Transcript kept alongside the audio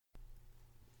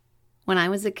When I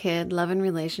was a kid, love and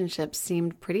relationships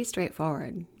seemed pretty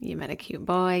straightforward. You met a cute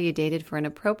boy, you dated for an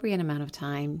appropriate amount of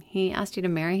time, he asked you to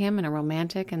marry him in a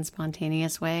romantic and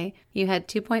spontaneous way, you had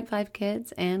 2.5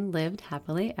 kids, and lived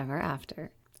happily ever after.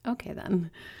 Okay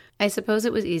then. I suppose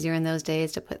it was easier in those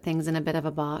days to put things in a bit of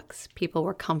a box. People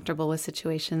were comfortable with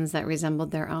situations that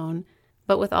resembled their own.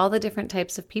 But with all the different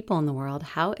types of people in the world,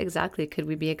 how exactly could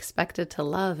we be expected to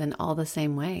love in all the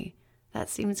same way? That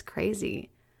seems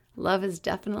crazy. Love is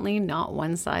definitely not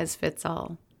one size fits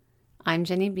all. I'm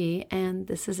Jenny B, and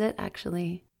this is it,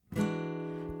 actually.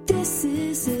 This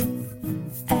is it,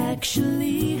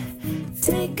 actually.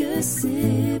 Take a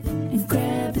sip and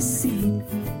grab a seat,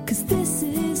 'cause this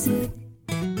is it.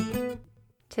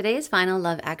 Today's final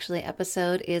Love Actually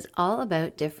episode is all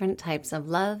about different types of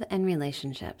love and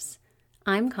relationships.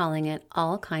 I'm calling it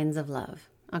All Kinds of Love.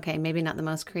 Okay, maybe not the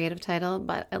most creative title,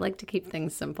 but I like to keep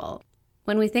things simple.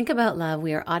 When we think about love,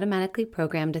 we are automatically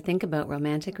programmed to think about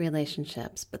romantic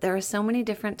relationships, but there are so many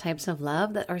different types of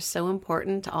love that are so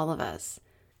important to all of us.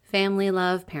 Family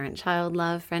love, parent-child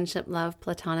love, friendship love,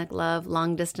 platonic love,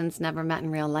 long-distance, never met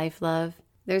in real life love.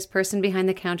 There's person behind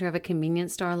the counter of a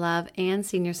convenience store love, and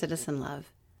senior citizen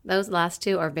love. Those last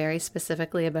two are very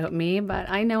specifically about me, but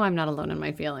I know I'm not alone in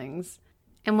my feelings.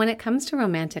 And when it comes to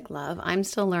romantic love, I'm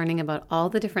still learning about all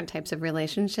the different types of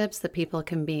relationships that people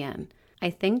can be in.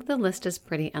 I think the list is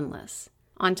pretty endless.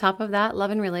 On top of that, love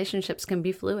and relationships can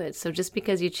be fluid, so just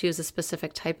because you choose a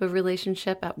specific type of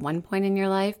relationship at one point in your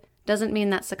life doesn't mean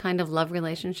that's the kind of love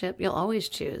relationship you'll always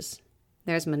choose.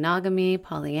 There's monogamy,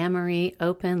 polyamory,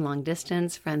 open, long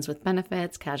distance, friends with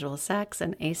benefits, casual sex,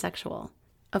 and asexual.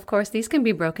 Of course, these can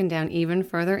be broken down even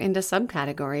further into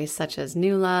subcategories such as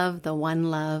new love, the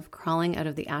one love, crawling out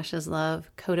of the ashes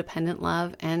love, codependent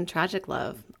love, and tragic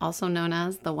love, also known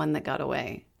as the one that got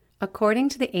away. According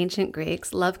to the ancient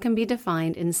Greeks, love can be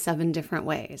defined in 7 different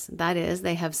ways. That is,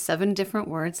 they have 7 different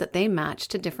words that they match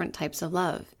to different types of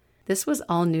love. This was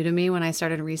all new to me when I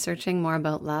started researching more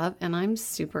about love, and I'm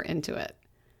super into it.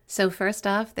 So first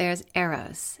off, there's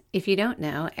Eros. If you don't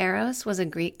know, Eros was a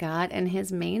Greek god, and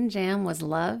his main jam was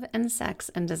love and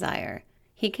sex and desire.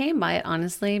 He came by it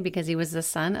honestly because he was the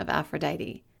son of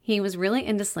Aphrodite. He was really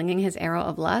into slinging his arrow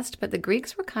of lust, but the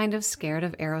Greeks were kind of scared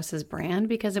of Eros's brand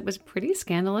because it was pretty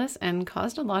scandalous and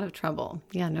caused a lot of trouble.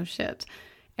 Yeah, no shit.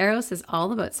 Eros is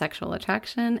all about sexual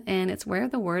attraction, and it's where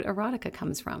the word erotica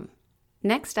comes from.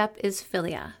 Next up is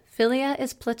Philia. Philia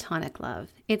is platonic love.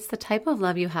 It's the type of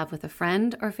love you have with a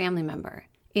friend or family member.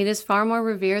 It is far more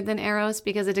revered than Eros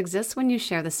because it exists when you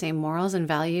share the same morals and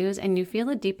values and you feel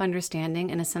a deep understanding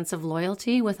and a sense of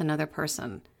loyalty with another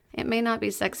person. It may not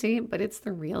be sexy, but it's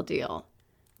the real deal.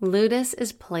 Ludus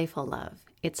is playful love.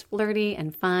 It's flirty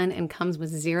and fun and comes with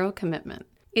 0 commitment.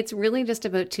 It's really just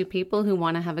about 2 people who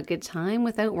want to have a good time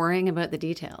without worrying about the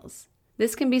details.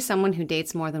 This can be someone who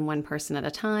dates more than one person at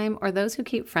a time or those who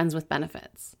keep friends with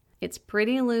benefits. It's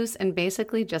pretty loose and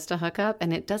basically just a hookup,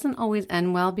 and it doesn't always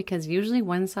end well because usually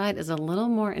one side is a little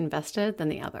more invested than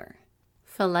the other.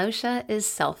 Philotia is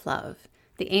self-love.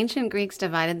 The ancient Greeks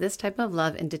divided this type of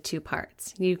love into 2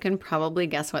 parts. You can probably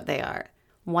guess what they are.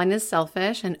 One is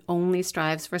selfish and only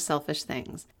strives for selfish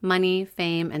things, money,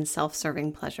 fame, and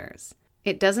self-serving pleasures.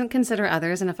 It doesn't consider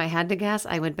others, and if I had to guess,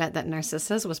 I would bet that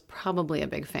Narcissus was probably a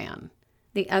big fan.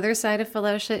 The other side of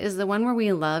Philotia is the one where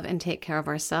we love and take care of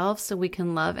ourselves so we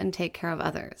can love and take care of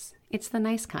others. It's the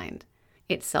nice kind.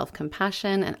 It's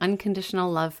self-compassion and unconditional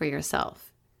love for yourself.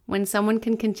 When someone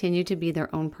can continue to be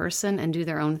their own person and do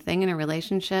their own thing in a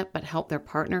relationship but help their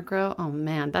partner grow, oh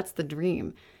man, that's the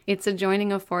dream. It's a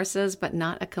joining of forces but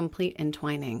not a complete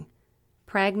entwining.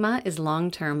 Pragma is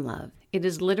long-term love. It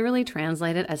is literally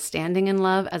translated as standing in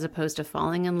love as opposed to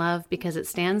falling in love because it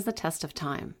stands the test of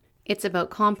time. It's about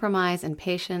compromise and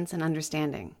patience and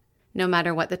understanding. No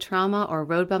matter what the trauma or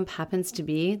road bump happens to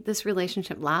be, this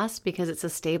relationship lasts because it's a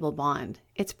stable bond.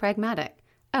 It's pragmatic.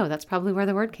 Oh, that's probably where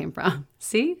the word came from.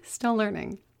 See? Still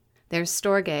learning. There's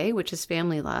Storge, which is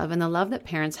family love and the love that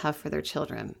parents have for their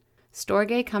children.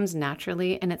 Storge comes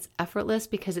naturally and it's effortless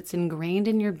because it's ingrained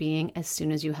in your being as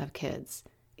soon as you have kids.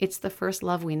 It's the first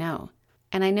love we know.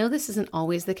 And I know this isn't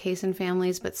always the case in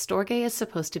families, but Storge is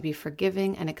supposed to be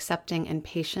forgiving and accepting and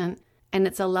patient, and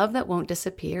it's a love that won't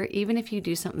disappear even if you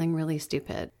do something really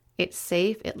stupid. It's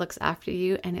safe, it looks after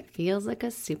you, and it feels like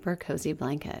a super cozy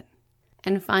blanket.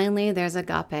 And finally, there's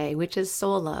Agape, which is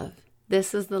soul love.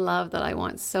 This is the love that I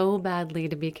want so badly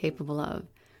to be capable of.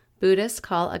 Buddhists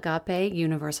call Agape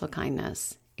universal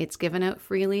kindness. It's given out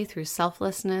freely through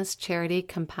selflessness, charity,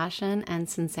 compassion, and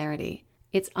sincerity.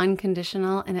 It's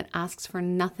unconditional and it asks for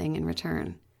nothing in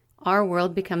return. Our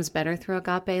world becomes better through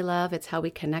agape love. It's how we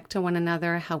connect to one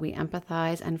another, how we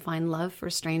empathize, and find love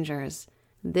for strangers.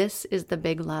 This is the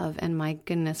big love, and my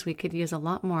goodness, we could use a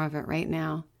lot more of it right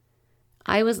now.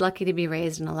 I was lucky to be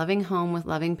raised in a loving home with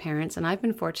loving parents, and I've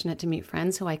been fortunate to meet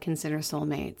friends who I consider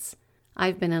soulmates.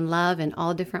 I've been in love in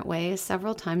all different ways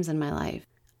several times in my life.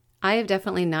 I have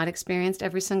definitely not experienced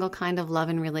every single kind of love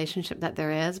and relationship that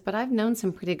there is, but I've known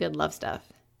some pretty good love stuff.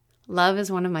 Love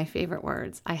is one of my favorite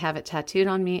words. I have it tattooed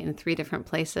on me in 3 different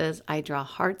places. I draw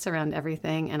hearts around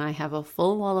everything, and I have a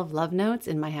full wall of love notes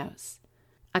in my house.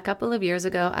 A couple of years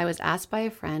ago, I was asked by a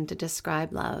friend to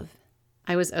describe love.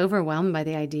 I was overwhelmed by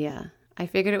the idea. I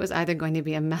figured it was either going to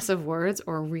be a mess of words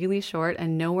or really short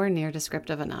and nowhere near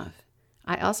descriptive enough.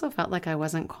 I also felt like I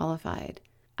wasn't qualified.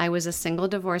 I was a single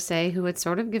divorcee who had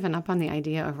sort of given up on the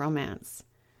idea of romance.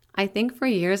 I think for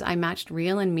years I matched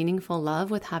real and meaningful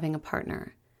love with having a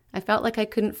partner. I felt like I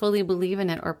couldn't fully believe in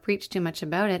it or preach too much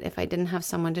about it if I didn't have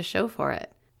someone to show for it.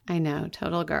 I know,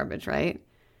 total garbage, right?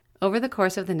 Over the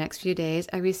course of the next few days,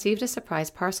 I received a surprise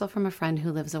parcel from a friend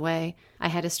who lives away. I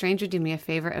had a stranger do me a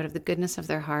favor out of the goodness of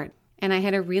their heart. And I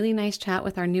had a really nice chat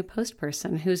with our new post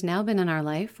person who's now been in our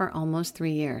life for almost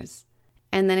 3 years.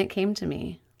 And then it came to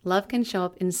me. Love can show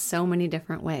up in so many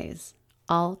different ways.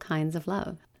 All kinds of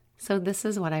love. So this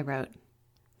is what I wrote.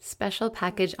 Special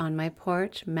package on my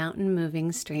porch, mountain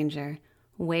moving stranger.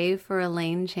 Wave for a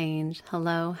lane change.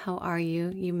 Hello, how are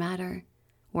you? You matter.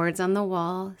 Words on the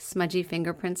wall, smudgy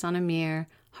fingerprints on a mirror,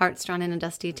 hearts drawn in a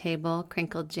dusty table,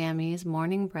 crinkled jammies,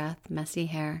 morning breath, messy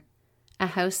hair. A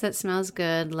house that smells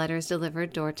good, letters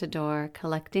delivered door to door,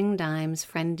 collecting dimes,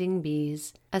 friending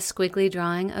bees, a squiggly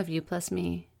drawing of you plus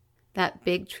me. That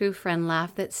big true friend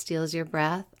laugh that steals your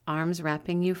breath, arms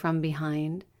wrapping you from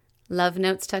behind. Love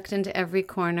notes tucked into every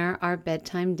corner, our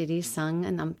bedtime ditty sung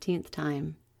an umpteenth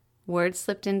time. Words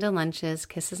slipped into lunches,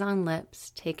 kisses on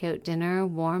lips, takeout dinner,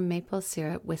 warm maple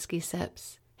syrup, whiskey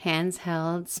sips. Hands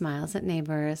held, smiles at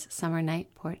neighbors, summer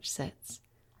night porch sits.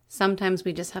 Sometimes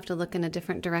we just have to look in a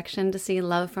different direction to see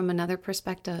love from another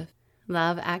perspective.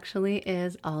 Love actually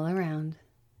is all around.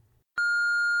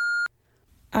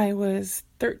 I was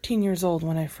 13 years old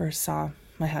when I first saw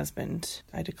my husband.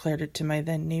 I declared it to my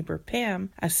then neighbor Pam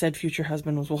as said future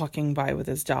husband was walking by with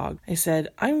his dog. I said,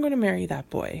 I'm going to marry that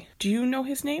boy. Do you know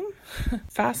his name?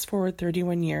 Fast forward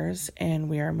 31 years and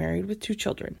we are married with 2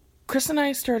 children. Chris and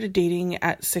I started dating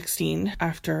at 16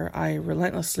 after I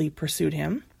relentlessly pursued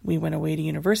him. We went away to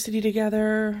university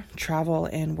together, traveled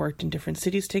and worked in different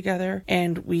cities together,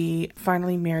 and we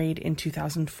finally married in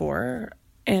 2004.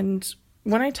 And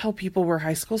when I tell people we're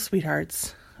high school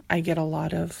sweethearts, I get a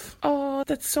lot of, oh,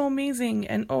 that's so amazing,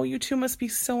 and oh, you two must be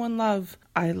so in love.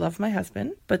 I love my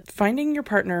husband, but finding your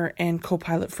partner and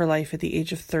co-pilot for life at the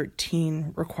age of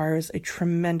 13 requires a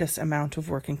tremendous amount of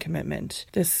work and commitment.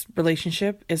 This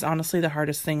relationship is honestly the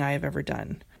hardest thing I have ever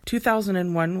done.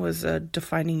 2001 was a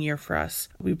defining year for us.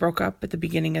 We broke up at the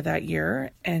beginning of that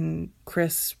year, and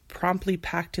Chris promptly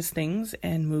packed his things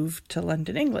and moved to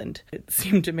London, England. It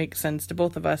seemed to make sense to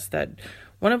both of us that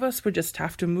one of us would just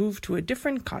have to move to a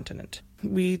different continent.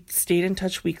 We stayed in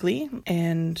touch weekly,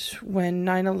 and when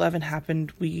 9/11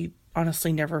 happened, we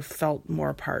honestly never felt more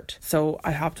apart. So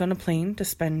I hopped on a plane to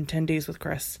spend 10 days with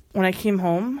Chris. When I came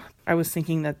home, I was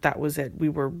thinking that was it. We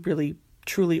were really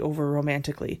truly over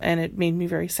romantically, and it made me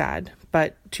very sad.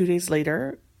 But 2 days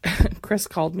later, Chris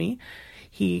called me.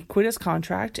 He quit his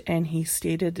contract and he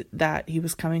stated that he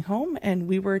was coming home and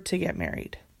we were to get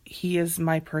married. He is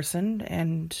my person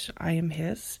and I am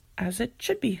his, as it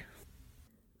should be.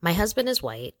 My husband is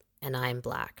white and I'm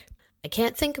black. I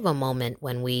can't think of a moment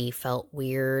when we felt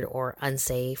weird or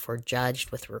unsafe or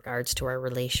judged with regards to our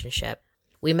relationship.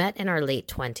 We met in our late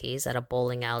 20s at a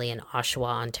bowling alley in Oshawa,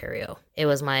 Ontario. It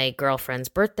was my girlfriend's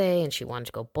birthday and she wanted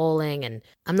to go bowling, and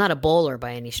I'm not a bowler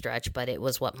by any stretch, but it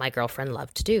was what my girlfriend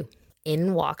loved to do.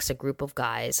 In walks a group of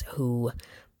guys who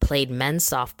played men's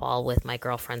softball with my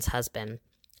girlfriend's husband.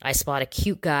 I spot a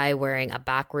cute guy wearing a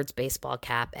backwards baseball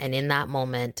cap, and in that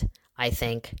moment, I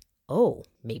think, oh,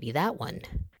 maybe that one.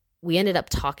 We ended up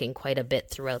talking quite a bit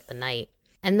throughout the night.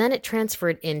 And then it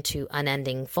transferred into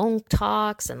unending phone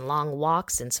talks and long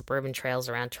walks in suburban trails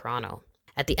around Toronto.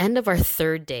 At the end of our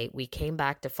 3rd date, we came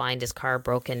back to find his car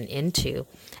broken into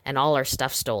and all our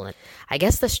stuff stolen. I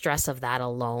guess the stress of that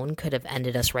alone could have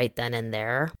ended us right then and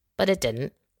there, but it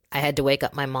didn't. I had to wake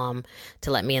up my mom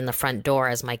to let me in the front door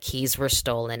as my keys were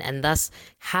stolen, and thus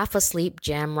half asleep,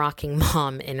 jam-rocking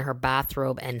mom in her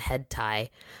bathrobe and head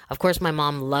tie. Of course, my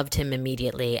mom loved him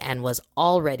immediately and was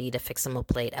all ready to fix him a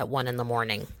plate at 1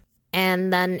 a.m.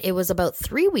 And then it was about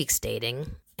 3 weeks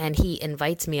dating, and he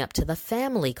invites me up to the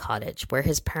family cottage where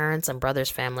his parents and brother's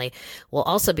family will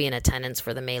also be in attendance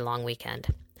for the May long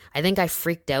weekend. I think I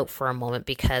freaked out for a moment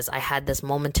because I had this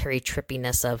momentary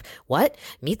trippiness of, what?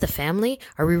 Meet the family?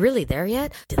 Are we really there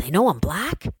yet? Do they know I'm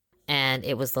Black? And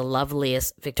it was the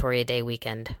loveliest Victoria Day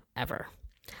weekend ever.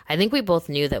 I think we both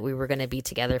knew that we were going to be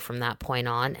together from that point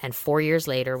on, and 4 years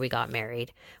later, we got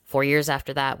married. 4 years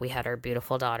after that, we had our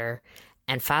beautiful daughter.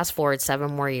 And fast forward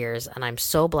 7 more years, and I'm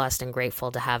so blessed and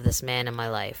grateful to have this man in my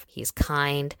life. He's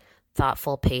kind,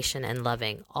 thoughtful, patient, and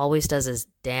loving. Always does his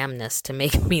damnness to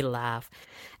make me laugh.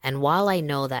 And while I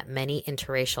know that many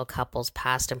interracial couples,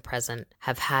 past and present,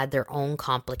 have had their own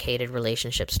complicated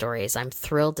relationship stories, I'm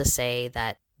thrilled to say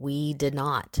that we did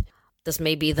not. This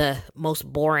may be the most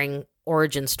boring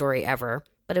origin story ever,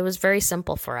 but it was very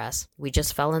simple for us. We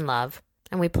just fell in love,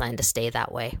 and we plan to stay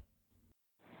that way.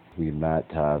 We met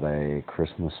at a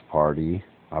Christmas party.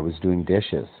 I was doing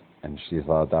dishes, and she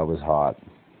thought that was hot.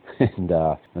 and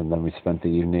then we spent the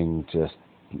evening just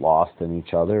lost in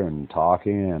each other and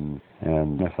talking,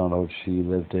 and I found out she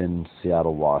lived in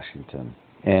Seattle, Washington.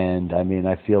 And I mean,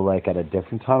 I feel like at a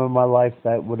different time in my life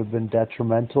that would have been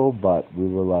detrimental, but we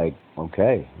were like,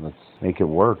 okay, let's make it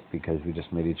work, because we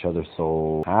just made each other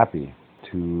so happy.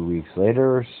 2 weeks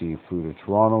later, she flew to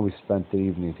Toronto. We spent the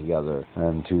evening together.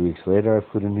 And 2 weeks later,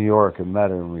 I flew to New York and met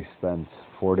her, and we spent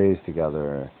 4 days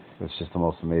together. It's just the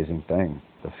most amazing thing.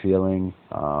 The feeling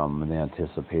and the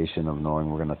anticipation of knowing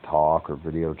we're going to talk or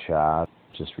video chat.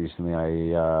 Just recently,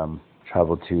 I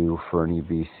traveled to Fernie,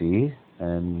 BC,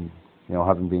 and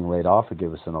having been laid off, it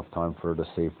gave us enough time for her to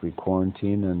safely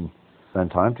quarantine and spend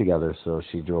time together. So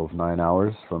she drove 9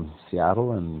 hours from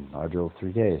Seattle, and I drove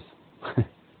 3 days.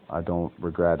 I don't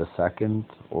regret a second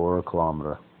or a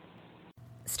kilometer.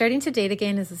 Starting to date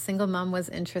again as a single mom was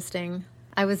interesting.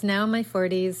 I was now in my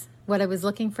 40s. What I was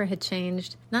looking for had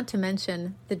changed, not to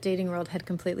mention the dating world had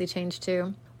completely changed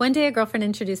too. One day a girlfriend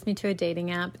introduced me to a dating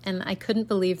app, and I couldn't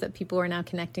believe that people were now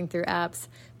connecting through apps.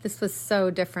 This was so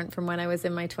different from when I was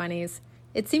in my 20s.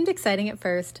 It seemed exciting at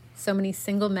first, so many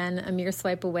single men a mere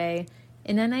swipe away,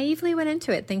 and I naively went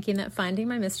into it thinking that finding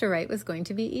my Mr. Right was going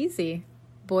to be easy.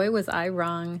 Boy, was I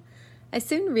wrong. I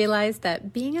soon realized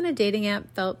that being on a dating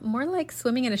app felt more like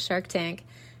swimming in a shark tank.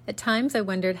 At times, I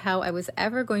wondered how I was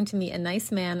ever going to meet a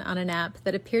nice man on an app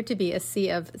that appeared to be a sea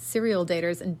of serial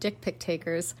daters and dick pic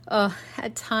takers. Oh,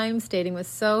 at times, dating was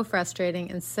so frustrating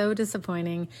and so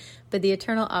disappointing, but the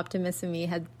eternal optimist in me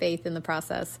had faith in the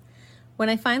process. When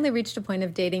I finally reached a point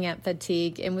of dating app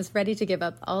fatigue and was ready to give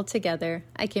up altogether,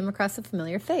 I came across a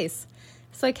familiar face.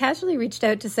 So I casually reached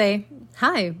out to say,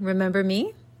 "Hi, remember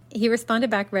me?" He responded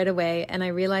back right away, and I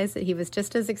realized that he was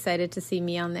just as excited to see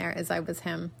me on there as I was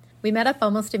him. We met up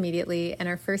almost immediately, and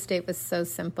our first date was so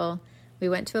simple. We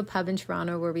went to a pub in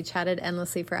Toronto where we chatted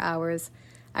endlessly for hours.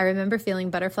 I remember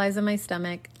feeling butterflies in my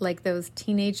stomach, like those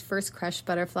teenage first crush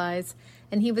butterflies,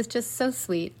 and he was just so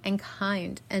sweet and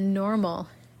kind and normal.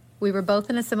 We were both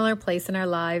in a similar place in our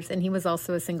lives, and he was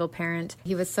also a single parent.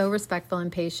 He was so respectful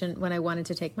and patient when I wanted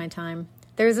to take my time.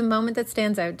 There is a moment that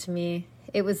stands out to me.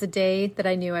 It was the day that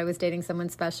I knew I was dating someone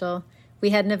special.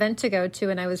 We had an event to go to,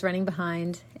 and I was running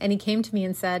behind, and he came to me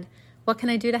and said, "What can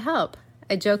I do to help?"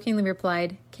 I jokingly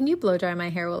replied, "Can you blow dry my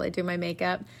hair while I do my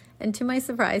makeup?" And to my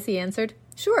surprise, he answered,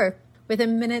 "Sure."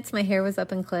 Within minutes, my hair was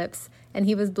up in clips, and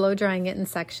he was blow drying it in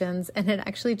sections, and it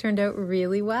actually turned out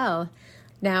really well.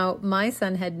 Now, my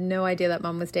son had no idea that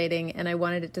Mom was dating, and I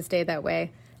wanted it to stay that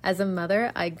way. As a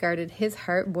mother, I guarded his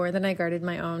heart more than I guarded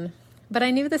my own. But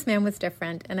I knew this man was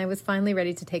different, and I was finally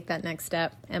ready to take that next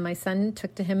step, and my son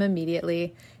took to him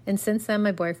immediately. And since then,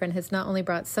 my boyfriend has not only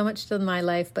brought so much to my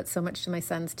life, but so much to my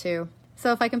son's too.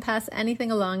 So if I can pass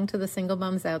anything along to the single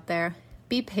moms out there,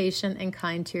 be patient and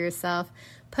kind to yourself.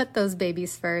 Put those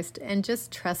babies first, and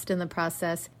just trust in the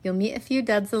process. You'll meet a few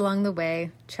duds along the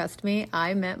way. Trust me,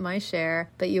 I met my share,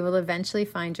 but you will eventually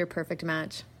find your perfect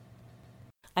match.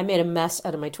 I made a mess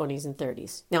out of my 20s and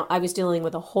 30s. Now, I was dealing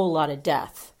with a whole lot of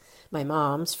death. My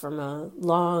mom's from a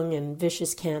long and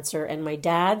vicious cancer, and my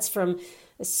dad's from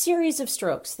a series of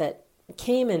strokes that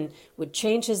came and would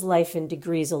change his life in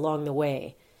degrees along the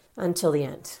way until the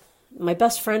end. My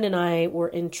best friend and I were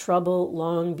in trouble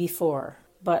long before,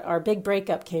 but our big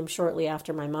breakup came shortly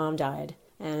after my mom died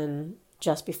and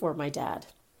just before my dad.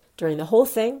 During the whole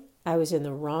thing, I was in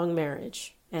the wrong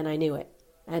marriage, and I knew it.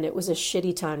 And it was a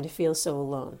shitty time to feel so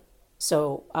alone.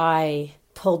 So I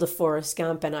pulled a Forrest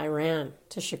Gump and I ran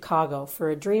to Chicago for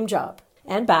a dream job,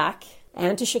 and back,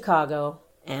 and to Chicago,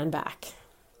 and back.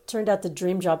 Turned out the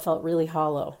dream job felt really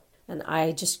hollow, and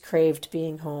I just craved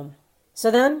being home.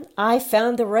 So then I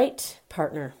found the right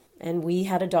partner, and we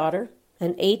had a daughter.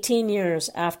 And 18 years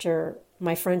after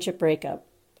my friendship breakup,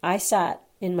 I sat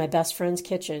in my best friend's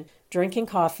kitchen drinking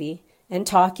coffee and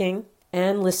talking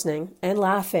and listening and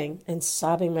laughing and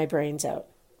sobbing my brains out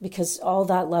because all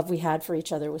that love we had for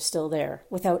each other was still there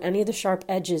without any of the sharp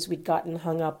edges we'd gotten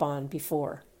hung up on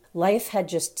before. Life had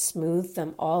just smoothed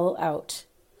them all out.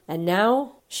 And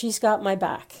now she's got my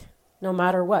back, no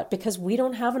matter what, because we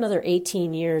don't have another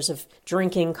 18 years of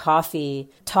drinking coffee,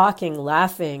 talking,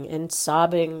 laughing, and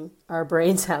sobbing our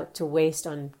brains out to waste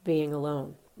on being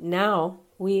alone. Now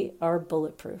we are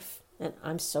bulletproof, and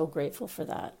I'm so grateful for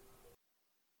that.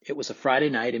 It was a Friday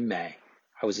night in May.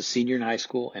 I was a senior in high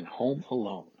school and home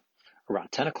alone.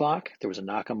 Around 10 o'clock, there was a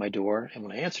knock on my door, and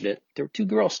when I answered it, there were two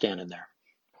girls standing there.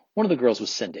 One of the girls was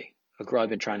Cindy, a girl I'd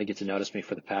been trying to get to notice me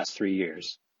for the past 3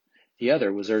 years. The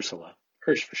other was Ursula,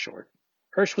 Ursh for short.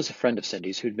 Ursh was a friend of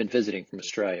Cindy's who'd been visiting from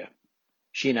Australia.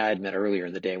 She and I had met earlier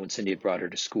in the day when Cindy had brought her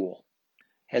to school.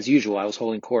 As usual, I was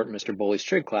holding court in Mr. Bully's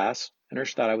trig class, and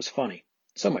Ursh thought I was funny.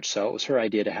 So much so, it was her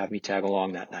idea to have me tag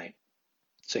along that night.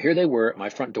 So here they were at my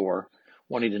front door,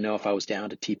 wanting to know if I was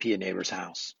down to TP a neighbor's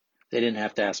house. They didn't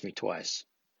have to ask me twice.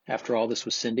 After all this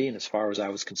was Cindy, and as far as I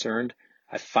was concerned,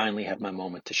 I finally had my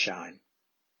moment to shine.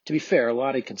 To be fair, a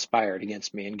lot had conspired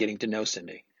against me in getting to know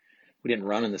Cindy. We didn't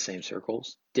run in the same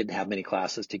circles, didn't have many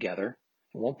classes together.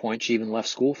 At one point, she even left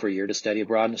school for a year to study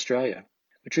abroad in Australia.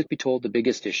 But truth be told, the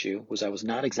biggest issue was I was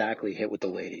not exactly hit with the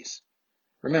ladies.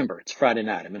 Remember, it's Friday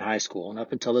night, I'm in high school, and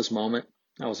up until this moment,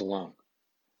 I was alone.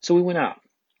 So we went out,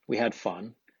 we had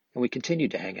fun, and we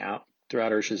continued to hang out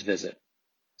throughout Ursh's visit.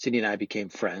 Cindy and I became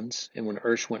friends, and when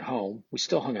Ursh went home, we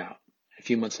still hung out. A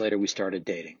few months later, we started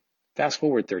dating. Fast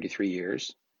forward 33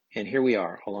 years, and here we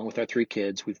are, along with our 3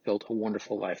 kids, we've built a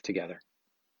wonderful life together.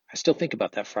 I still think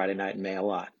about that Friday night in May a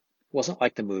lot. It wasn't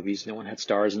like the movies, no one had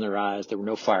stars in their eyes, there were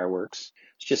no fireworks.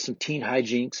 It's just some teen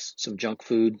hijinks, some junk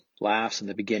food, laughs, and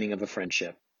the beginning of a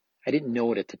friendship. I didn't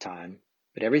know it at the time,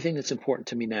 but everything that's important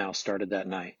to me now started that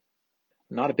night.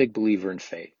 I'm not a big believer in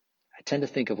fate. I tend to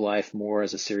think of life more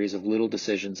as a series of little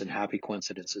decisions and happy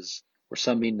coincidences, where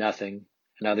some mean nothing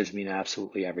and others mean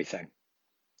absolutely everything.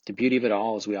 The beauty of it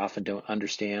all is we often don't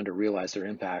understand or realize their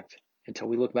impact until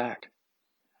we look back.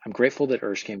 I'm grateful that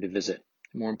Ursh came to visit,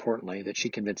 and more importantly, that she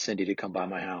convinced Cindy to come by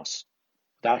my house.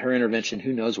 Without her intervention,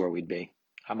 who knows where we'd be.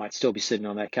 I might still be sitting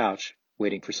on that couch,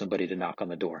 waiting for somebody to knock on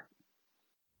the door.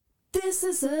 This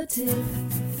is a tip,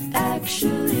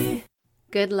 actually.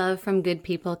 Good love from good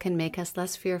people can make us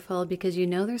less fearful because you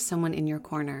know there's someone in your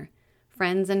corner.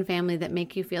 Friends and family that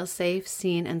make you feel safe,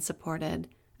 seen, and supported.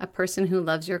 A person who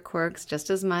loves your quirks just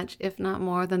as much, if not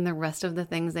more, than the rest of the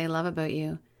things they love about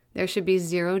you. There should be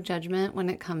zero judgment when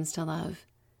it comes to love.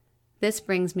 This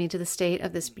brings me to the state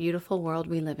of this beautiful world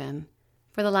we live in.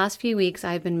 For the last few weeks,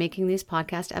 I've been making these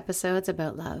podcast episodes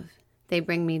about love. They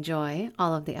bring me joy,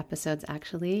 all of the episodes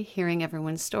actually, hearing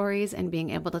everyone's stories and being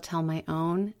able to tell my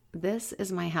own. This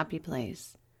is my happy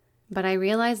place. But I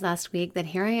realized last week that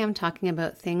here I am talking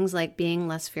about things like being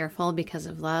less fearful because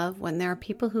of love when there are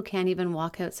people who can't even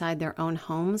walk outside their own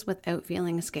homes without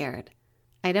feeling scared.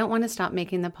 I don't want to stop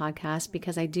making the podcast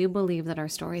because I do believe that our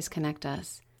stories connect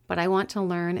us. But I want to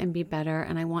learn and be better,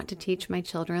 and I want to teach my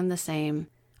children the same.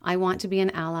 I want to be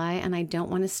an ally, and I don't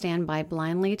want to stand by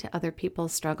blindly to other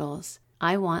people's struggles.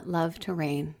 I want love to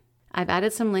reign. I've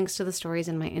added some links to the stories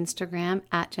in my Instagram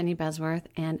at Jenny Besworth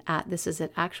and at This Is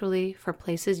It Actually for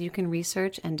places you can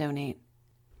research and donate.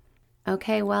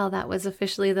 Okay, well, that was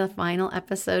officially the final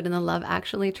episode in the Love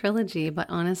Actually trilogy, but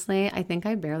honestly, I think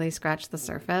I barely scratched the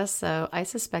surface, so I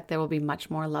suspect there will be much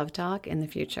more love talk in the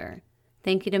future.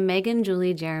 Thank you to Megan,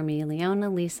 Julie, Jeremy, Leona,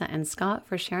 Lisa, and Scott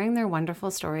for sharing their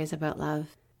wonderful stories about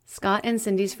love. Scott and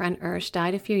Cindy's friend Ursh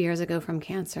died a few years ago from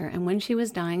cancer, and when she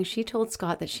was dying, she told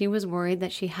Scott that she was worried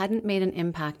that she hadn't made an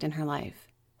impact in her life.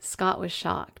 Scott was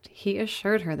shocked. He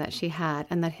assured her that she had,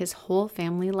 and that his whole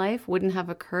family life wouldn't have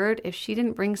occurred if she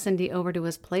didn't bring Cindy over to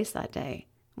his place that day.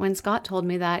 When Scott told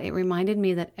me that, it reminded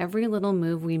me that every little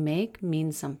move we make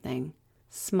means something.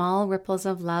 Small ripples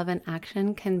of love and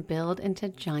action can build into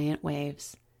giant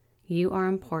waves. You are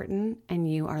important, and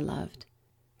you are loved.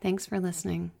 Thanks for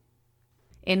listening.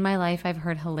 In my life, I've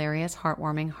heard hilarious,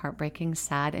 heartwarming, heartbreaking,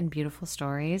 sad, and beautiful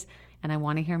stories, and I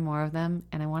want to hear more of them,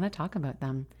 and I want to talk about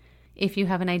them. If you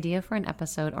have an idea for an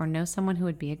episode or know someone who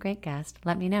would be a great guest,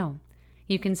 let me know.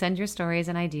 You can send your stories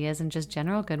and ideas and just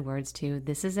general good words to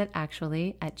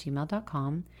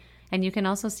thisisitactually@gmail.com, and you can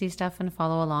also see stuff and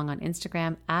follow along on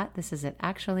Instagram at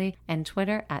thisisitactually and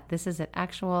Twitter at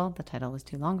thisisitactual. The title was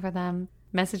too long for them.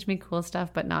 Message me cool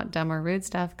stuff, but not dumb or rude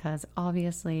stuff, because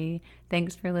obviously.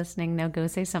 Thanks for listening. Now go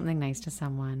say something nice to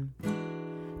someone.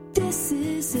 This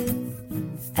is it.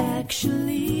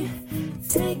 Actually,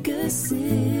 take a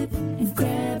sip and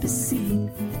grab a seat.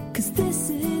 'Cause this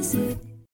is it.